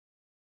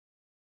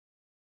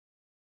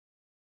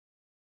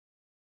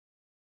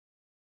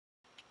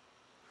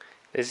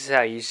This is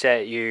how you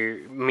set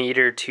your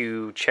meter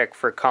to check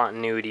for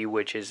continuity,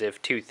 which is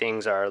if two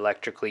things are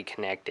electrically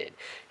connected.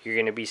 You're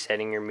going to be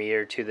setting your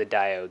meter to the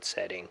diode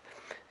setting.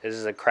 This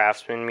is a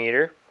Craftsman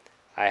meter.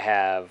 I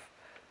have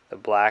the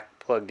black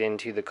plugged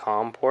into the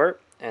COM port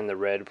and the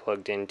red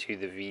plugged into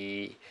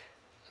the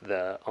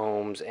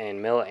ohms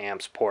and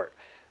milliamps port.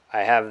 I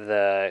have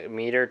the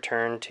meter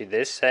turned to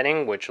this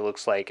setting, which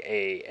looks like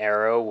a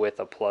arrow with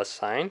a plus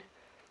sign,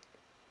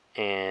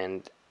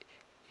 and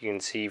you can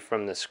see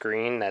from the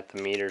screen that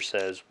the meter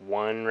says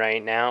 1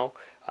 right now.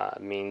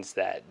 Means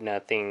that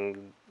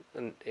nothing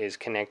is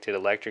connected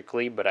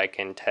electrically, but I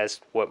can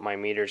test what my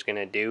meter is going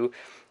to do.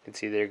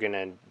 It's either going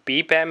to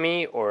beep at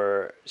me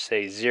or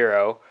say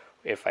 0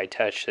 if I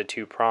touch the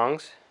two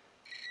prongs.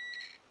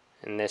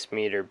 And this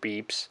meter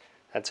beeps.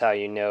 That's how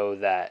you know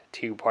that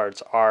two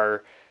parts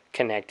are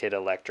connected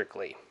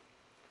electrically.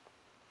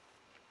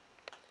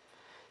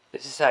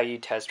 This is how you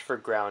test for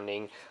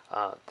grounding.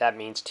 That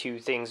means two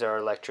things are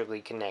electrically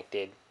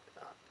connected.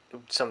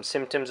 Some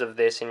symptoms of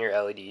this in your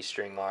LED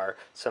string are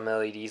some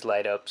LEDs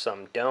light up,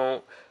 some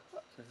don't.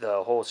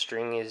 The whole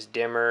string is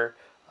dimmer.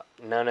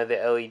 None of the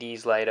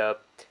LEDs light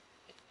up.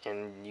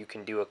 And you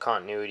can do a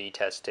continuity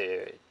test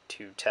to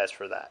test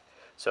for that.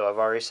 So I've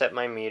already set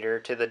my meter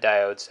to the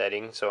diode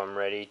setting, so I'm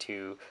ready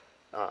to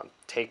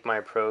take my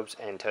probes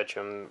and touch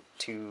them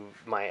to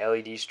my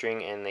LED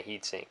string and the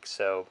heatsink.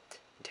 So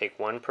take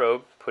one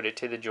probe, put it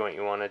to the joint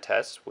you want to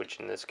test, which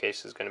in this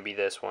case is going to be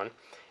this one,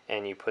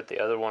 and you put the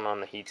other one on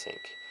the heatsink.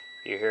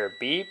 If you hear a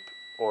beep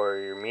or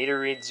your meter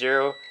reads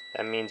 0,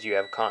 that means you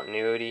have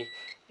continuity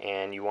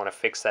and you want to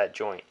fix that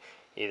joint.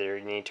 Either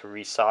you need to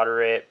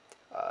resolder it,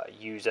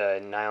 use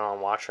a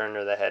nylon washer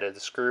under the head of the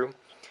screw,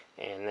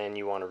 and then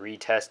you want to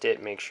retest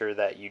it, make sure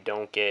that you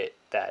don't get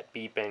that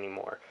beep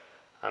anymore.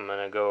 I'm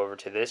going to go over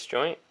to this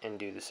joint and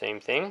do the same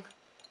thing.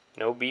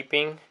 No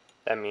beeping.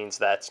 That means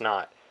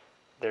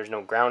there's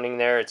no grounding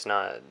there. It's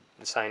not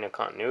a sign of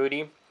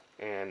continuity,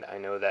 and I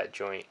know that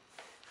joint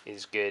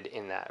is good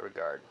in that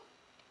regard.